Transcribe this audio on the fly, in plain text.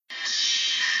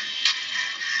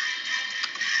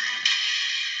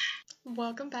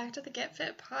Welcome back to the Get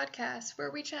Fit podcast,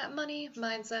 where we chat money,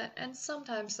 mindset, and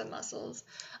sometimes some muscles.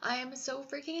 I am so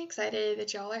freaking excited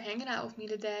that y'all are hanging out with me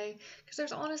today, because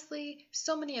there's honestly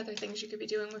so many other things you could be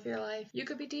doing with your life. You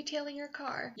could be detailing your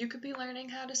car. You could be learning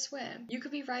how to swim. You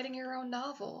could be writing your own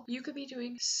novel. You could be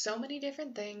doing so many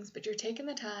different things, but you're taking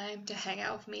the time to hang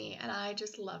out with me, and I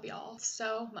just love y'all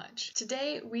so much.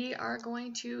 Today, we are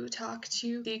going to talk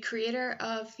to the creator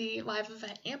of the live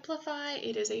event Amplify.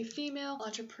 It is a female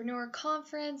entrepreneur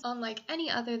conference unlike any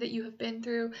other that you have been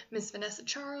through, Miss Vanessa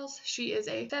Charles. She is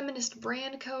a feminist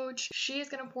brand coach. She is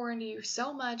going to pour into you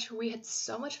so much. We had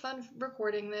so much fun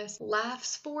recording this,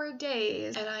 laughs for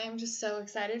days, and I am just so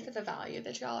excited for the value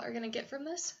that y'all are going to get from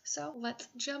this. So let's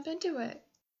jump into it.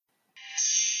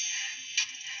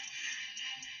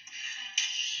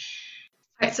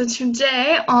 Alright, so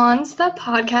today on the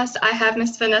podcast, I have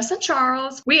Miss Vanessa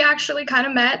Charles. We actually kind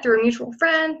of met through a mutual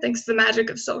friend, thanks to the magic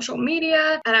of social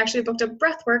media, and actually booked a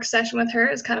breathwork session with her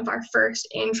as kind of our first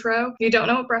intro. If you don't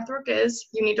know what breathwork is,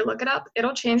 you need to look it up.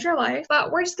 It'll change your life.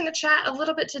 But we're just going to chat a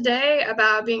little bit today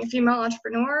about being a female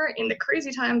entrepreneur in the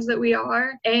crazy times that we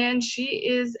are. And she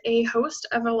is a host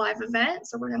of a live event,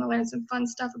 so we're going to learn some fun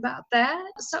stuff about that.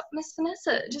 So, Miss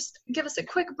Vanessa, just give us a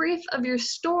quick brief of your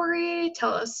story.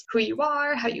 Tell us who you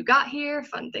are, how you got here,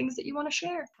 fun things that you want to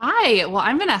share. Hi, well,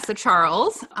 I'm Vanessa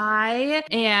Charles. I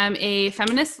am a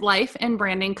feminist life and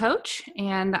branding coach,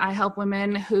 and I help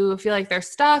women who feel like they're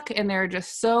stuck and they're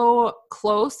just so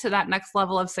close to that next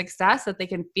level of success that they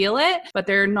can feel it, but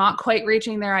they're not quite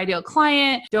reaching their ideal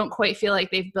client, don't quite feel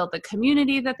like they've built the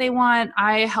community that they want.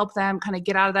 I help them kind of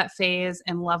get out of that phase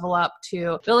and level up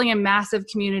to building a massive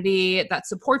community that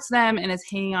supports them and is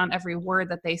hanging on every word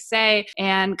that they say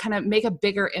and kind of make a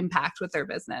bigger impact with their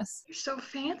business. You're so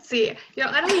fancy.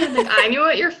 I don't even think I knew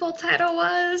what your full title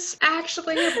was,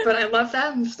 actually, but I love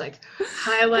that. I'm just like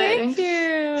highlighting. Thank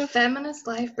you. Feminist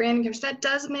life branding coach. That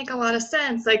does make a lot of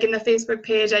sense. Like in the Facebook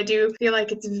page, I do feel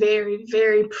like it's very,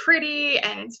 very pretty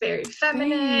and it's very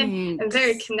feminine and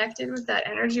very connected with that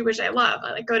energy, which I love.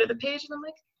 I like go to the page and I'm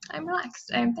like, I'm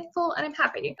relaxed, I'm thankful, and I'm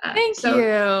happy. Thank you.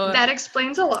 That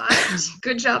explains a lot.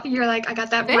 Good job. You're like, I got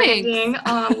that branding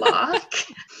on lock.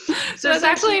 So it's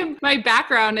actually, my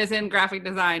background is in graphic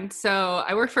design. So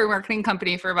I worked for a marketing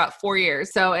company for about 4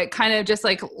 years. So it kind of just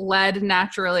like led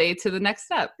naturally to the next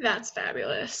step. That's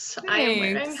fabulous. Thanks. I am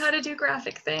learning how to do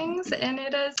graphic things, and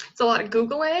it's a lot of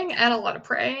Googling and a lot of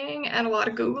praying and a lot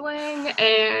of Googling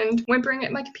and whimpering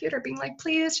at my computer being like,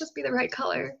 please just be the right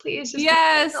color. Please just be the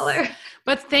right color.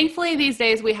 But thankfully these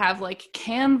days we have like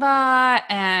Canva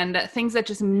and things that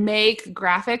just make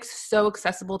graphics so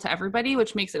accessible to everybody,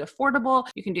 which makes it affordable.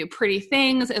 You can do pretty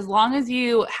things. As long as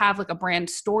you have like a brand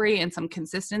story and some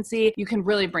consistency, you can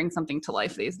really bring something to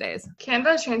life these days.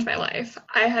 Canva changed my life.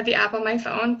 I had the app on my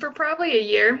phone for probably a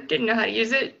year, didn't know how to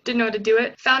use it, didn't know how to do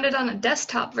it, found it on a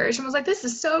desktop version, was like, this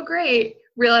is so great.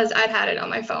 Realized I'd had it on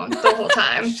my phone the whole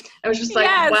time. I was just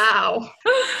like, wow.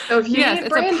 So if you need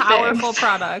brand it's a powerful things,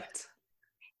 product.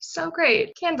 So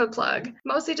great. Canva plug.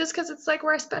 Mostly just because it's like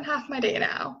where I spend half my day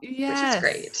now, which is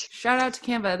great. Shout out to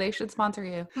Canva. They should sponsor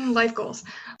you. Life goals.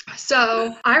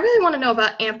 So I really want to know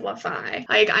about Amplify.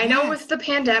 Like I know with the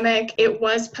pandemic, it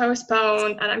was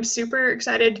postponed and I'm super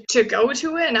excited to go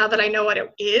to it now that I know what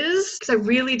it is. Because I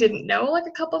really didn't know like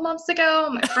a couple months ago.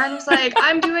 My friend was like,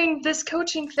 I'm doing this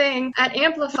coaching thing at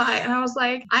Amplify. And I was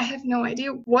like, I have no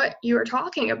idea what you are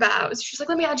talking about. So she's like,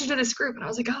 let me add you to this group. And I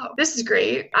was like, oh, this is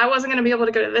great. I wasn't going to be able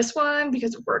to go to this one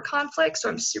because of work conflict, so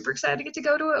I'm super excited to get to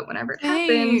go to it whenever it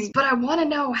happens. But I want to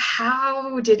know,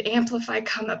 how did Amplify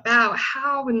come about?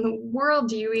 How in the world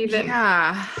do you even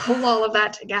pull all of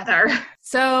that together?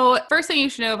 So first thing you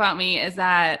should know about me is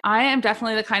that I am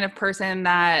definitely the kind of person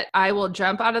that I will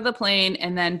jump out of the plane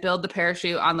and then build the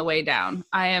parachute on the way down.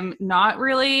 I am not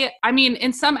really,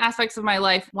 in some aspects of my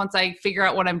life, once I figure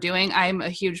out what I'm doing, I'm a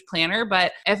huge planner,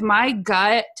 but if my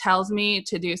gut tells me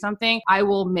to do something, I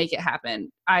will make it happen.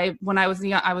 When I was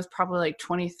young, I was probably like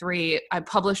 23. I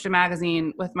published a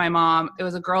magazine with my mom. It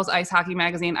was a girls' ice hockey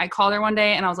magazine. I called her one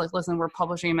day and I was like, listen, we're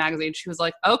publishing a magazine. She was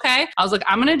like, okay. I was like,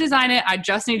 I'm going to design it. I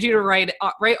just need you to write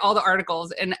all the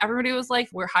articles. And everybody was like,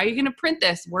 how are you going to print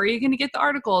this? Where are you going to get the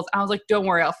articles? I was like, don't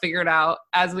worry, I'll figure it out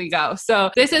as we go.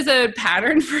 So this is a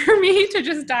pattern for me to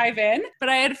just dive in. But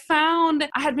I had found,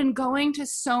 I had been going to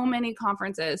so many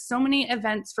conferences, so many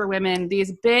events for women,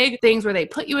 these big things where they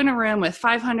put you in a room with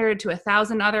 500 to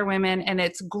 1,000 other women, and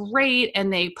it's great,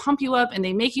 and they pump you up and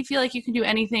they make you feel like you can do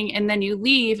anything, and then you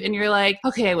leave and you're like,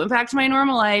 okay, I went back to my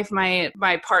normal life. My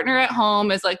partner at home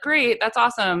is like, great, that's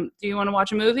awesome. Do you want to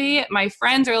watch a movie? my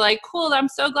friends are like, cool, I'm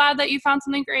so glad that you found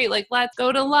something great. Like, let's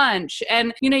go to lunch.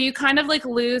 And, you know, you kind of like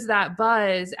lose that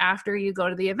buzz after you go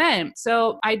to the event.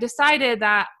 So I decided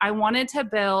that I wanted to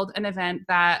build an event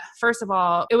that, first of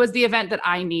all, it was the event that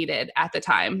I needed at the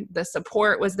time. The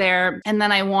support was there. And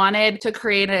then I wanted to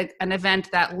create an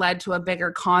event that led to a bigger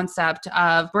concept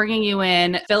of bringing you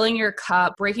in, filling your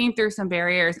cup, breaking through some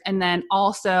barriers, and then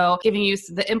also giving you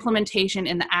the implementation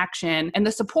and the action and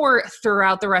the support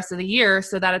throughout the rest of the year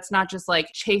so that it's not just like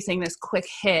chasing this quick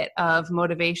hit of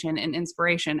motivation and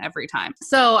inspiration every time.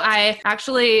 So I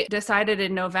actually decided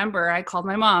in November, I called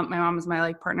my mom. My mom is my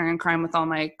like partner in crime with all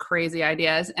my crazy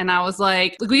ideas. And I was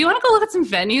like, do you want to go look at some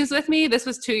venues with me? This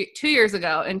was two years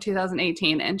ago in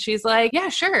 2018. And she's like, yeah,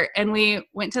 sure. And we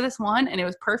went to this one and it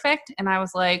was perfect. And I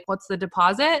was like, what's the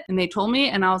deposit? And they told me,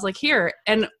 and I was like, here.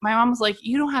 And my mom was like,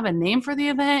 you don't have a name for the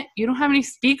event. You don't have any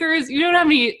speakers. You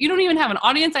don't even have an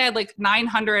audience. I had like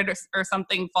 900 or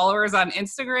something followers on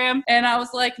Instagram. And I was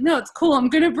like, no, it's cool. I'm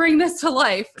going to bring this to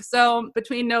life. So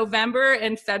between November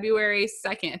and February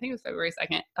 2nd, I think it was February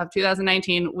 2nd of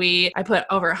 2019, I put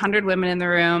over 100 women in the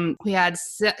room. We had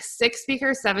 7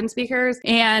 speakers,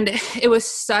 and it was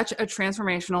such a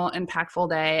transformational, impactful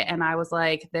day. And I was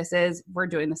like, we're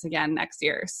doing this again next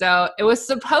year. So it was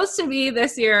supposed to be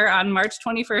this year on March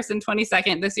 21st and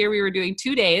 22nd. This year we were doing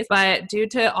 2 days, but due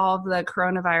to all of the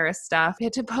coronavirus stuff, we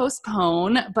had to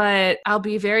postpone. But I'll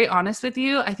be very honest with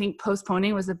you. I think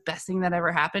postponing was the best thing that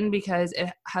ever happened because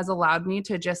it has allowed me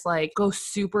to just like go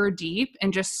super deep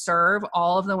and just serve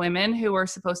all of the women who were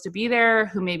supposed to be there,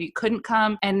 who maybe couldn't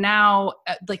come. And now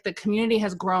like the community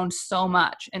has grown so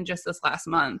much in just this last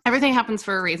month. Everything happens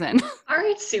for a reason. All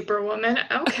right, Superwoman.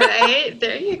 Okay,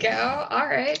 there you go. All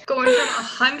right. Going from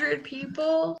 100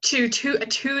 people to a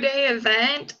 2-day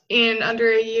event in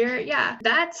under a year. Yeah,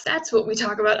 that's what we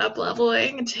talk about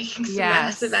up-leveling and taking some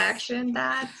massive action.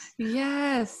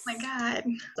 Yes. Oh my God,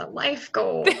 it's a life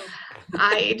goal.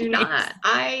 I do not.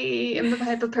 I am the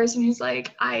type of person who's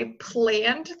like, I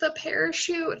planned the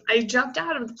parachute. I jumped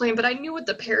out of the plane, but I knew what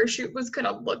the parachute was going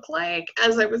to look like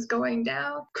as I was going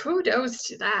down. Kudos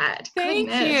to that. Thank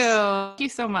you. Thank you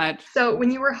so much. So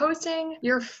when you were hosting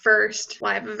your first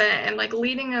live event and like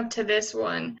leading up to this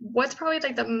one, what's probably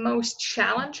like the most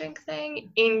challenging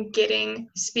thing in getting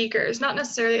speakers? Not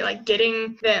necessarily like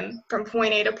getting them from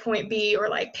point A to point B or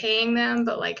like paying them,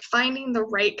 but like finding the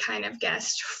right kind of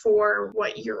guest for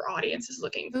what your audience is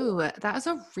looking for? Ooh, that was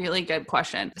a really good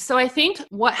question. So I think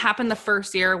what happened the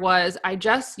first year was I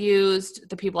just used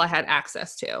the people I had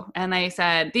access to. And I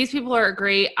said, these people are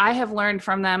great. I have learned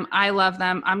from them. I love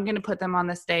them. I'm going to put them on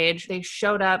the stage. They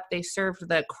showed up. They served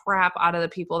the crap out of the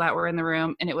people that were in the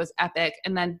room, and it was epic.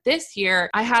 And then this year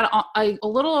I had a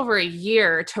little over a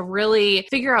year to really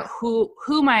figure out who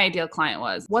my ideal client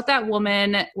was, what that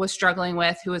woman was struggling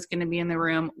with, who was going to be in the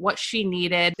room, what she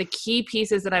needed, the key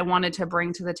pieces that I wanted to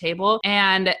bring to the table.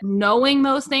 And knowing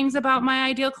those things about my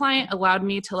ideal client allowed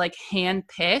me to like hand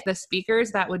pick the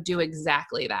speakers that would do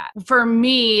exactly that. For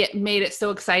me, it made it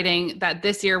so exciting that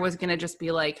this year was going to just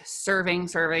be like serving,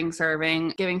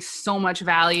 giving so much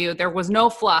value. There was no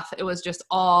fluff. It was just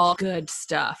all good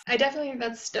stuff. I definitely think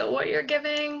that's still what you're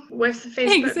giving with the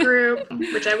Facebook group,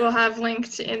 which I will have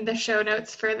linked in the show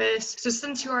notes for this. So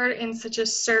since you are in such a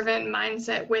servant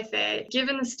mindset with it,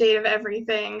 given the state of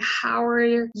everything, how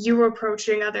are you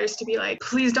approaching others to be like,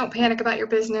 please don't panic about your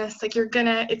business. Like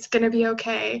it's gonna be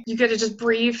okay. You gotta just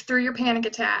breathe through your panic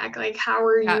attack. Like, how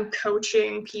are you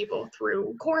coaching people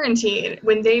through quarantine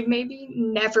when they've maybe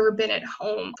never been at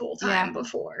home full time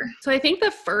before? So I think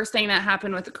the first thing that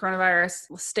happened with the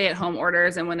coronavirus stay-at-home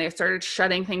orders and when they started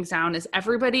shutting things down is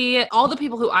all the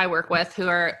people who I work with, who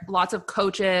are lots of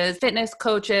coaches, fitness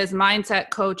coaches, mindset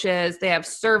coaches, they have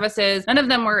services. None of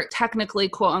them were technically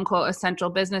quote unquote essential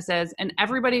businesses. And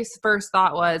everybody's first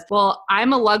thought was, well,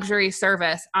 I'm a luxury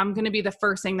service. I'm going to be the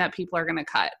first thing that people are going to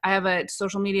cut. I have a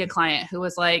social media client who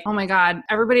was like, oh my God,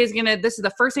 this is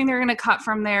the first thing they're going to cut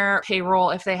from their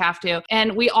payroll if they have to.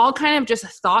 And we all kind of just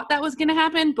thought that was going to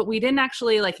happen, but we didn't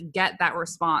actually like get that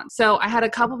response. So I had a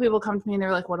couple people come to me and they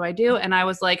were like, what do I do? And I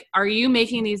was like, are you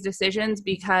making these decisions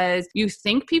because you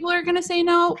think people are going to say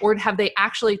no, or have they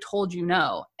actually told you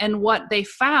no? And what they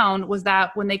found was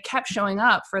that when they kept showing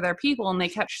up for their people and they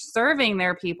kept serving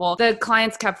their people, the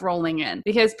clients kept rolling in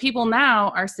because people now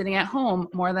are sitting at home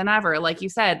more than ever. Like you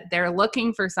said, they're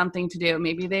looking for something to do.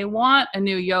 Maybe they want a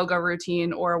new yoga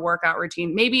routine or a workout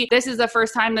routine. Maybe this is the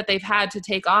first time that they've had to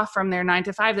take off from their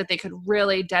 9-to-5 that they could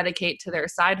really dedicate to their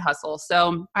side hustle.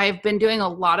 So I've been doing a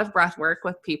lot of breath work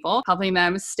with people, helping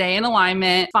them stay in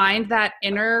alignment, find that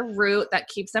inner root that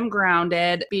keeps them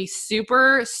grounded, be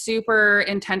super, super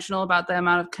intentional about the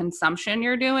amount of consumption consumption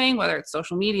you're doing, whether it's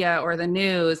social media or the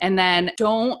news, and then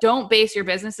don't base your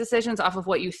business decisions off of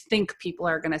what you think people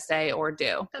are going to say or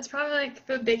do. That's probably like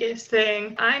the biggest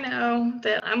thing. I know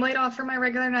that I'm laid off from my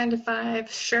regular 9 to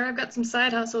 5. Sure, I've got some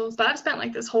side hustles, but I've spent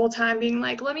like this whole time being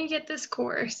like, let me get this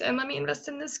course and let me invest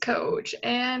in this coach.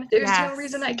 And there's no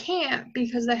reason I can't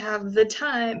because I have the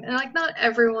time. And like, not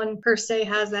everyone per se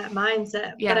has that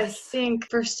mindset, but I think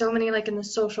for so many, like in the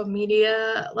social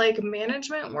media, like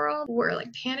management world, we're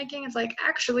like panicking. It's like,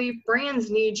 actually,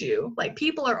 brands need you. Like,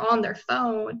 people are on their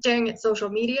phone staring at social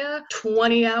media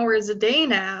 20 hours a day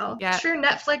now. Yeah. Sure,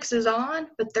 Netflix is on,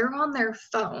 but they're on their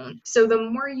phone. So the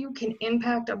more you can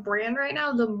impact a brand right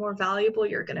now, the more valuable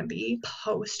you're going to be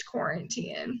post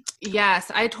quarantine.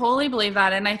 Yes, I totally believe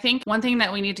that. And I think one thing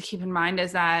that we need to keep in mind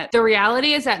is that the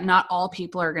reality is that not all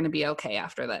people are going to be okay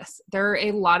after this. There are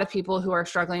a lot of people who are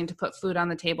struggling to put food on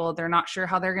the table. They're not sure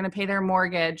how they're going to pay their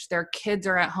mortgage. Their kids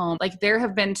are at home. Like, there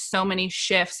have been so many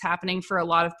shifts happening for a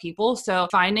lot of people. So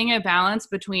finding a balance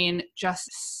between just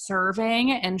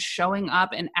serving and showing up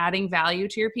and adding value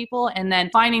to your people, and then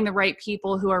finding the right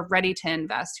people who are ready to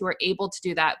invest, who are able to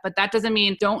do that. But that doesn't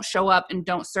mean don't show up and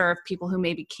don't serve people who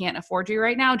maybe can't afford you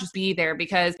right now. Just be there,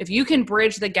 because if you can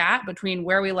bridge the gap between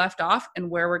where we left off and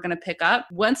where we're going to pick up,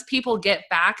 once people get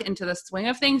back into the swing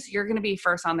of things, you're going to be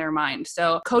first on their mind.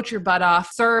 So coach your butt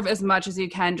off, serve as much as you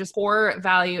can, just pour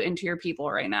value into your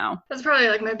people right now. That's probably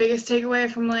like my biggest takeaway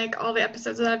from like all the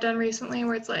episodes that I've done recently,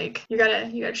 where it's like you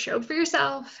gotta show up for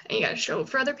yourself and you gotta show up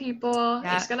for other people. You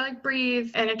just gotta like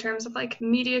breathe. And in terms of like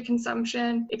media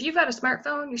consumption, if you've got a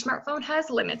smartphone, your smartphone has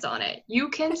limits on it. You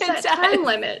can set time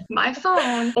limit. My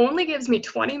phone only gives me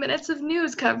 20 minutes of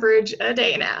news coverage a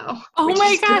day now. Oh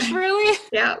my gosh, really?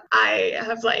 Yeah. I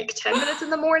have like 10 minutes in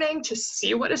the morning to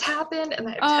see what has happened, and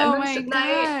I have 10 minutes at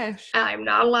night. And I'm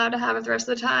not allowed to have it the rest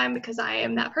of the time, because I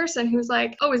am that person who's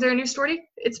like, oh, is there a new story?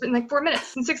 It's been like 4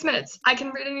 minutes and 6 minutes. I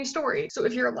can read a new story. So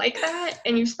if you're like that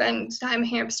and you spend time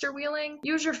hamster wheeling,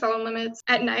 use your phone limits.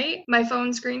 At night, my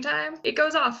phone screen time, it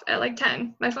goes off at like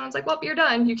 10. My phone's like, well, you're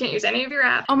done. You can't use any of your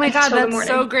apps. Oh my God, that's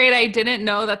so great. I didn't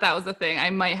know that was a thing. I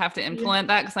might have to implement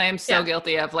that, because I am so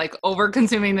guilty of like over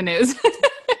consuming the news.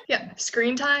 Yeah,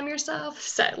 screen time yourself,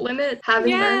 set limit,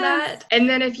 having learned that. And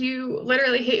then if you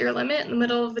literally hit your limit in the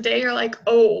middle of the day, you're like,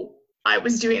 oh, I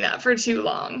was doing that for too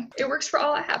long. It works for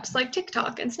all apps like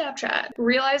TikTok and Snapchat.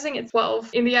 Realizing it's 12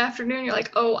 in the afternoon, you're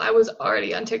like, oh, I was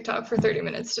already on TikTok for 30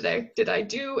 minutes today. Did I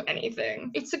do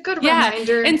anything? It's a good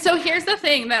reminder. And so here's the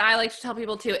thing that I like to tell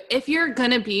people too. If you're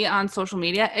going to be on social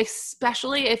media,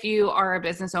 especially if you are a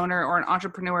business owner or an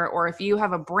entrepreneur, or if you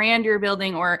have a brand you're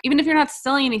building, or even if you're not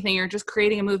selling anything, you're just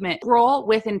creating a movement, scroll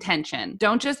with intention.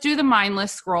 Don't just do the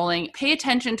mindless scrolling. Pay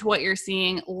attention to what you're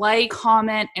seeing, like,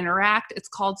 comment, interact. It's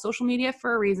called social media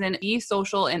for a reason. Be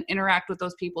social and interact with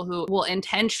those people who will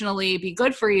intentionally be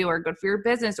good for you or good for your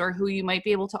business, or who you might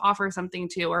be able to offer something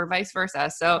to, or vice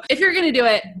versa. So if you're going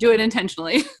to do it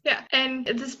intentionally. Yeah. And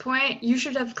at this point, you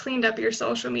should have cleaned up your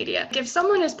social media. If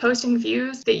someone is posting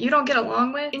views that you don't get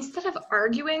along with, instead of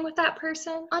arguing with that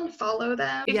person, unfollow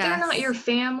them. If they're not your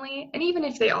family, and even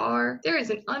if they are, there is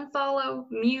an unfollow,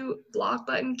 mute, block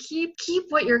button. Keep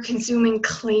what you're consuming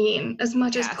clean as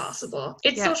much as possible.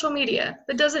 It's social media.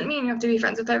 That doesn't mean you have to be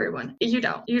friends with everyone. You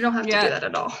don't have to do that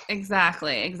at all.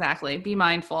 Exactly. Be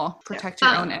mindful. Protect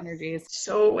your own energies.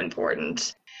 So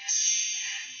important.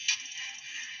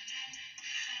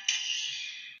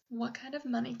 What kind of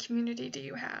money community do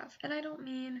you have? And I don't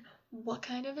mean what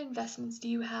kind of investments do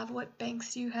you have? What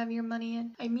banks do you have your money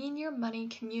in? I mean your money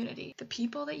community. The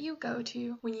people that you go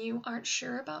to when you aren't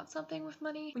sure about something with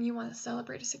money, when you want to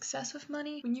celebrate a success with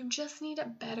money, when you just need a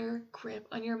better grip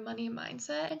on your money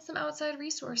mindset, and some outside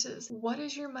resources. What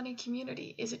is your money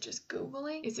community? Is it just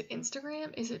Googling? Is it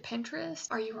Instagram? Is it Pinterest?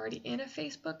 Are you already in a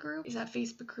Facebook group? Is that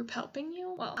Facebook group helping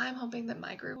you? Well, I'm hoping that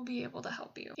my group will be able to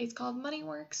help you. It's called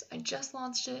MoneyWorks. I just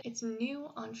launched it. It's new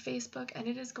on Facebook, and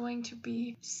it is going to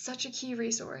be such a key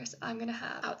resource. I'm going to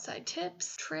have outside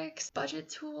tips, tricks, budget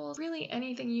tools, really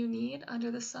anything you need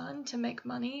under the sun to make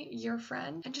money your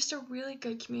friend, and just a really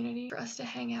good community for us to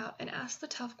hang out and ask the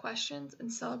tough questions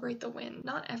and celebrate the win.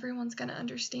 Not everyone's going to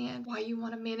understand why you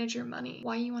want to manage your money,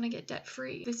 why you want to get debt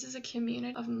free. This is a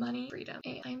community of money freedom,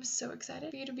 and I'm so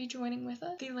excited for you to be joining with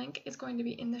us. The link is going to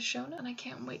be in the show notes, and I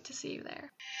can't wait to see you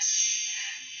there.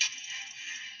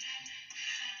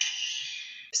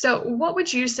 So what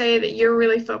would you say that you're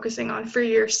really focusing on for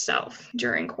yourself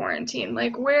during quarantine?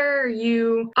 Like, where are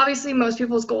you, obviously most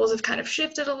people's goals have kind of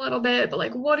shifted a little bit, but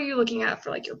like, what are you looking at for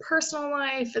like your personal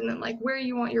life, and then like where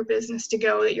you want your business to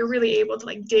go that you're really able to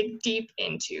like dig deep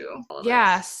into all of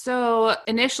Yeah. this? So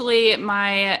initially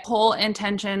my whole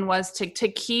intention was to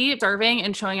keep serving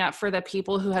and showing up for the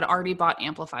people who had already bought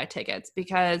Amplify tickets,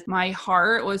 because my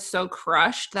heart was so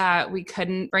crushed that we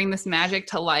couldn't bring this magic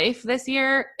to life this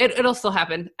year. It'll still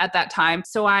happen at that time.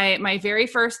 So my very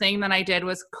first thing that I did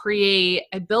was I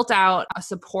built out a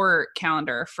support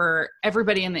calendar for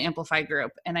everybody in the Amplify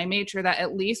group. And I made sure that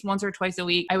at least once or twice a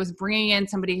week, I was bringing in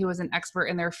somebody who was an expert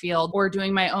in their field, or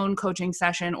doing my own coaching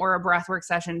session or a breathwork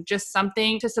session, just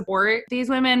something to support these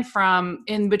women from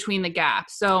in between the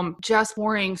gaps. So just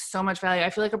pouring so much value. I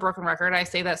feel like a broken record. I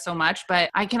say that so much, but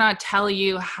I cannot tell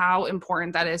you how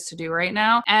important that is to do right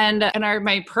now. And in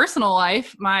my personal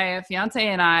life, my fiance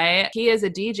and I, he is a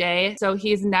DJ, so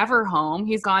he's never home.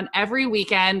 He's gone every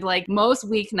weekend, like most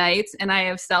weeknights. And I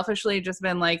have selfishly just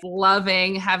been like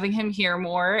loving having him here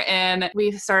more. And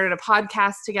we've started a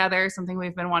podcast together, something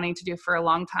we've been wanting to do for a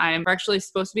long time. We're actually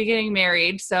supposed to be getting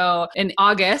married, so in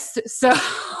August. So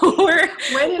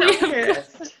When in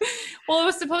August? well, it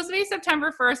was supposed to be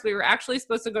September 1st. We were actually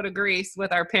supposed to go to Greece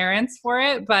with our parents for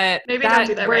it, but Maybe don't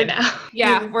do that right now.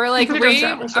 Yeah, we're like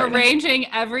arranging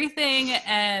everything,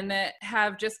 and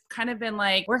have just kind of been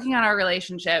like working on our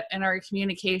relationship and our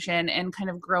communication and kind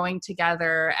of growing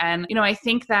together. And, I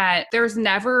think that there's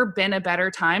never been a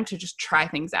better time to just try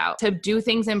things out, to do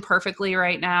things imperfectly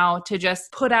right now, to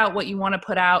just put out what you want to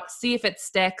put out, see if it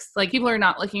sticks. Like, people are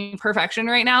not looking for perfection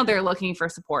right now. They're looking for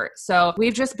support. So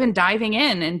we've just been diving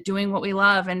in and doing what we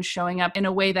love and showing up in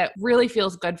a way that really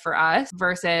feels good for us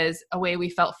versus a way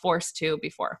we felt forced to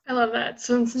before. I love that.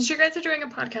 So since you guys are doing a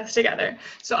podcast together,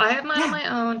 so I have mine on my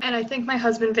own, and I think my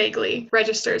husband vaguely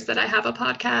registers that I have a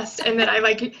podcast, and that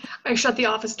I shut the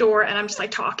office door and I'm just like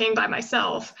talking by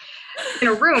myself in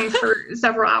a room for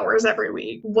several hours every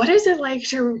week. What is it like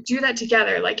to do that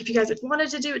together? Like, if you guys had wanted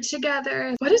to do it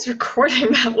together, what is recording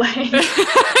that like?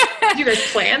 Do you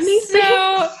guys plan these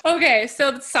things? Okay,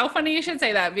 so it's so funny you should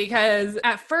say that, because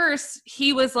at first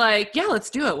he was like, yeah, let's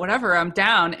do it, whatever, I'm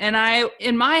down. And I,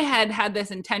 in my head, had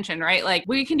this intention, right? Like,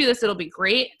 we can do this, it'll be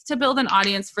great to build an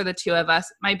audience for the two of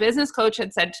us. My business coach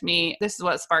had said to me, this is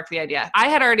what sparked the idea. I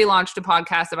had already launched a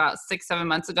podcast about 6-7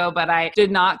 months ago, but I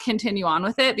did not continue on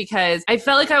with it because I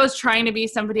felt like I was trying to be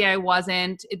somebody I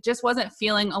wasn't. It just wasn't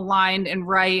feeling aligned and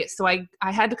right. So I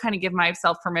had to kind of give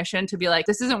myself permission to be like,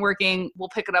 this isn't working, we'll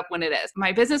pick it up when it is.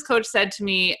 My business coach said to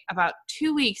me about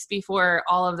 2 weeks before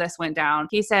all of this went down,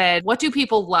 he said, what do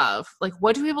people love? Like,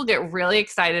 what do people get really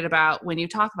excited about when you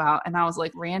talk about? And I was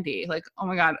like, Randy, like, oh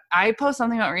my God, I post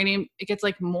something about Randy, it gets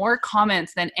like more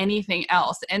comments than anything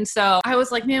else. And so I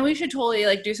was like, man, we should totally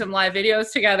like do some live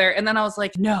videos together. And then I was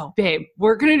like, no, babe,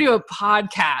 we're going to do a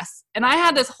podcast. And I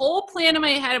had this whole plan in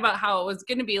my head about how it was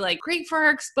going to be like great for our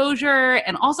exposure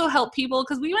and also help people,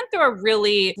 because we went through a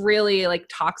really, really like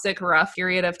toxic, rough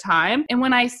period of time. And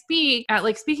when I speak at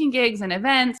like speaking gigs and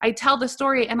events, I tell the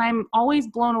story, and I'm always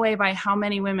blown away by how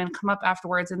many women come up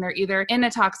afterwards and they're either in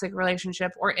a toxic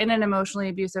relationship or in an emotionally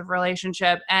abusive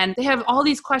relationship, and they have all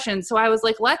these questions. So I was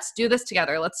like, let's do this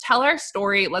together. Let's tell our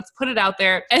story. Let's put it out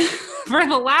there. And for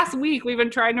the last week, we've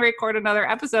been trying to record another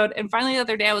episode. And finally the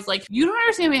other day I was like, you don't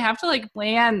understand, we have to like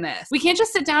plan this. We can't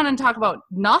just sit down and talk about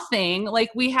nothing.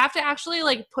 Like, we have to actually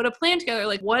like put a plan together.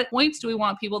 Like, what points do we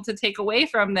want people to take away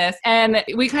from this? And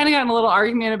we kind of got in a little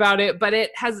argument about it, but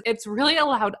it's really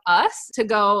allowed us to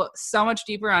go so much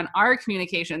deeper on our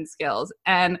communication skills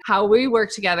and how we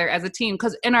work together as a team.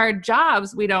 Because in our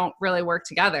jobs, we don't really work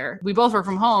together. We both work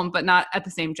from home, but not at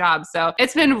the same job. So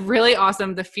it's been really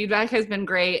awesome. The feedback has been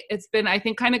great. It's been, I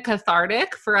think, kind of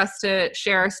cathartic for us to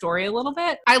share our story a little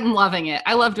bit. I'm loving it.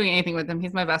 I love doing anything with him.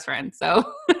 He's my best friend. So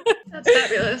that's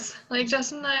fabulous. Like,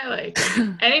 Justin and I, like,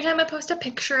 anytime I post a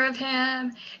picture of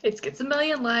him, it gets a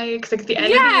million likes. Like, at the end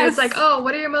of the year, it's like, oh,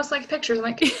 what are your most liked pictures? I'm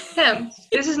like, him.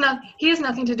 He has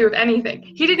nothing to do with anything.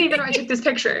 He didn't even know I took this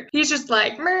picture. He's just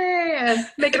like,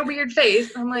 making a weird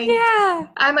face. I'm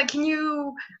like, can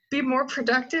you be more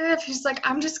productive? He's like,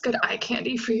 I'm just good eye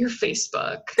candy for your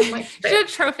Facebook. I'm like, you're a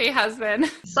trophy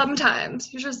husband. Sometimes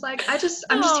he's just like, I'm just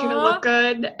here to look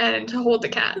good and to hold the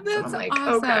cats. That's and I'm like,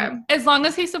 awesome. okay. As long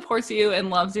as he supports supports you and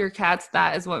loves your cats,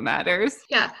 that is what matters.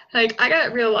 Yeah, like I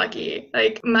got real lucky.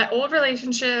 Like my old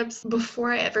relationships,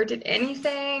 before I ever did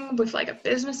anything with like a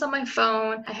business on my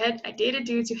phone, I dated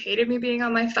dudes who hated me being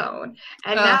on my phone.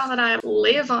 And now that I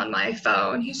live on my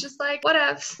phone, he's just like,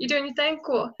 whatevs, you doing your thing?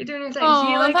 Cool. You're doing your thing.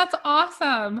 Oh, that's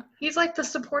awesome. He's like the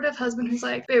supportive husband who's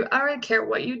like, babe, I don't really care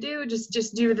what you do,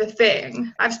 just do the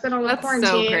thing. I've spent all the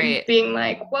quarantine being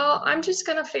like, well, I'm just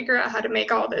gonna figure out how to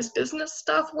make all this business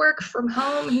stuff work from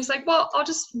home. And he's like, well, I'll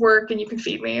just work and you can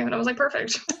feed me. And I was like,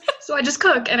 perfect. So I just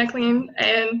cook and I clean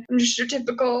and I'm just your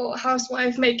typical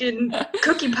housewife making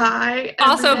cookie pie.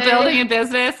 Also building a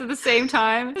business at the same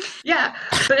time. Yeah,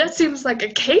 but that seems like a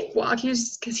cakewalk.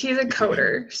 Because he's a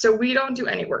coder, so we don't do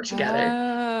any work together.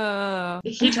 Oh.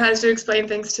 He tries to explain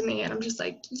things to me and I'm just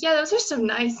like, yeah, those are some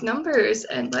nice numbers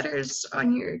and letters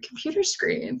on your computer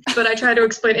screen. But I try to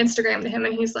explain Instagram to him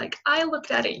and he's like, I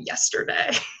looked at it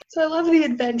yesterday. So I love the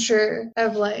adventure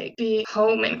of like being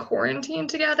home and quarantine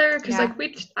together. Because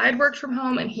I'd worked from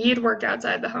home and he had worked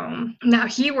outside the home. Now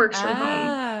he works from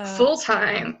home full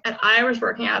time and I was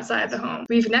working outside the home.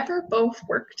 We've never both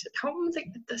worked at home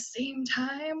at the same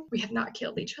time. We have not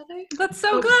killed each other. That's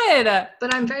so good.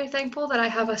 But I'm very thankful that I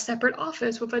have a separate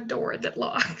office with a door that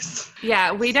locks.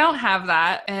 Yeah, we don't have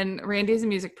that. And Randy's a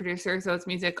music producer, so it's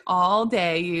music all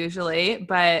day usually.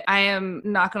 But I am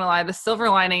not going to lie, the silver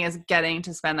lining is getting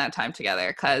to spend that time together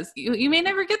because you may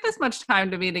never get this much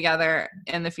time to be together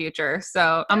in the future.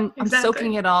 So I'm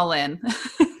soaking it all in.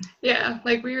 Yeah,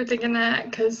 like we were thinking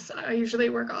that because I usually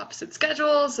work opposite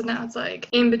schedules, and now it's like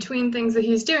in between things that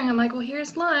he's doing, I'm like, well,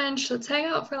 here's lunch. Let's hang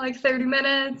out for like 30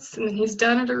 minutes, and then he's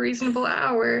done at a reasonable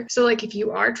hour. So like if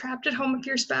you are trapped at home with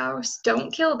your spouse,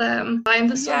 don't kill them. Find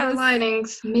the silver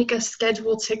linings. Make a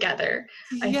schedule together.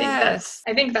 I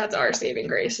think that's our saving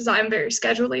grace. Is I'm very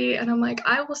schedule-y, and I'm like,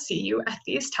 I will see you at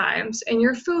these times, and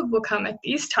your food will come at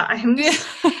these times.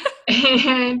 Yeah.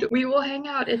 And we will hang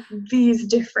out at these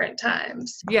different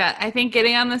times. Yeah, I think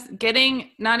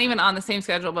getting not even on the same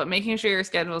schedule, but making sure your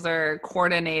schedules are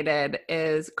coordinated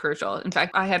is crucial. In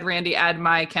fact, I had Randy add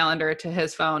my calendar to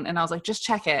his phone and I was like, just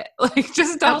check it. Like,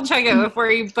 just double check it before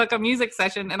you book a music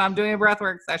session and I'm doing a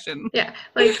breathwork session. Yeah,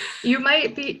 like you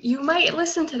might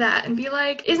listen to that and be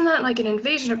like, isn't that like an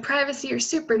invasion of privacy or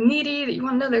super needy that you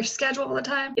want to know their schedule all the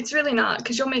time? It's really not,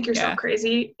 because you'll make yourself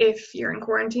crazy if you're in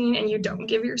quarantine and you don't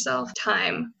give yourself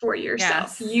time for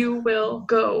yourself. Yes. You will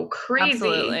go crazy.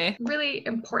 Absolutely. Really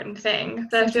important thing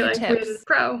that I feel like with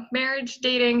marriage,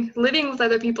 dating, living with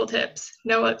other people tips.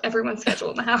 Know everyone's schedule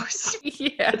in the house.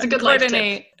 Yeah. It's a good life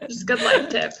tip. Just a good life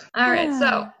tip. All right.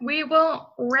 So we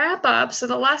will wrap up. So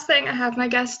the last thing I have my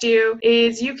guests do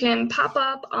is you can pop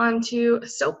up onto a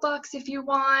soapbox if you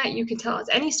want. You can tell us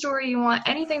any story you want,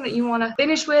 anything that you want to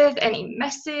finish with, any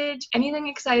message, anything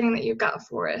exciting that you've got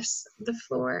for us. The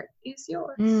floor is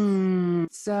yours.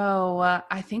 So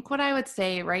I think what I would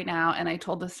say right now, and I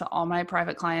told this to all my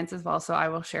private clients as well, so I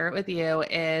will share it with you,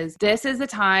 is this is the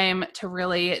time to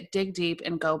really dig deep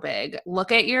and go big.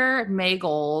 Look at your May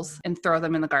goals and throw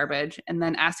them in the garbage, and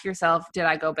then ask yourself, did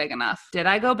I go big enough? Did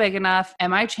I go big enough?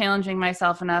 Am I challenging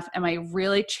myself enough? Am I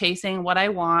really chasing what I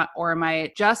want, or am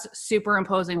I just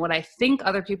superimposing what I think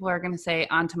other people are going to say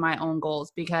onto my own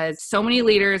goals? Because so many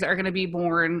leaders are going to be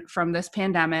born from this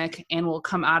pandemic and will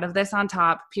come out of this on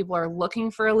top. People are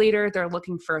looking for a leader. They're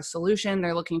looking for a solution.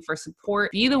 They're looking for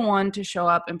support. Be the one to show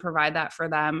up and provide that for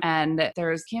them. And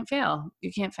can't fail.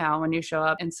 You can't fail when you show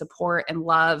up and support and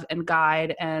love and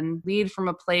guide and lead from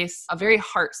a very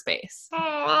heart space. Oh,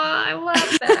 I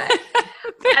love that.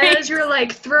 And as you're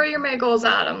like, throw your May goals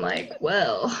out, I'm like,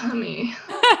 well, I mean,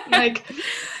 like,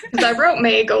 because I wrote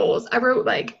May goals. I wrote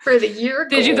like for the year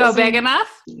goals. Did you go big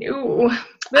enough? No.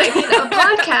 I mean, a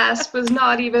podcast was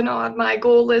not even on my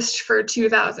goal list for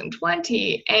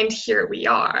 2020, and here we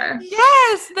are.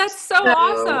 Yes, that's so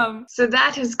awesome. So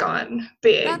that has gone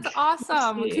big. That's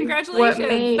awesome.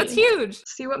 Congratulations. That's huge.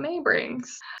 See what May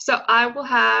brings. So I will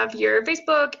have your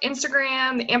Facebook,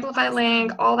 Instagram, the Amplify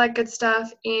link, all that good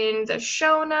stuff in the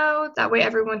show notes. That way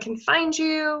everyone can find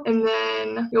you. And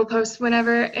then you'll post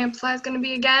whenever Amplify is going to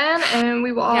be again, and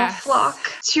we will all flock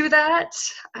to that.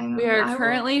 We are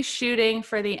currently shooting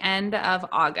for the end of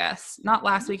August, not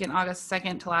last week in August,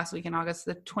 2nd to last week in August,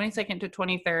 the 22nd to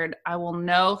 23rd. I will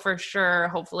know for sure,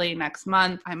 hopefully next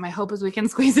month. My hope is we can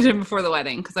squeeze it in before the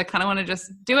wedding, because I kind of want to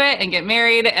just do it and get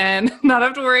married and not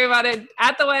have to worry about it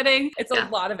at the wedding. It's a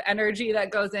lot of energy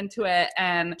that goes into it,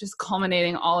 and just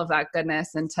culminating all of that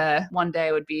goodness into one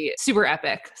day would be super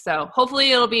epic. So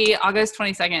hopefully it'll be August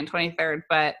 22nd, 23rd,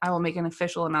 but I will make an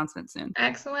official announcement soon.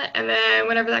 Excellent. And then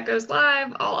whenever that goes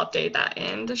live, I'll update that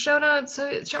in the show notes so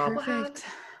y'all will have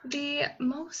the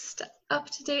most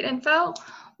up-to-date info.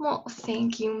 Well,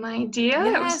 thank you, my dear.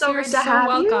 It was Yes, so you're great to so have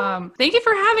you. welcome. Thank you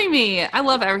for having me. I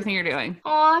love everything you're doing.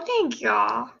 Aw, thank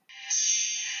y'all.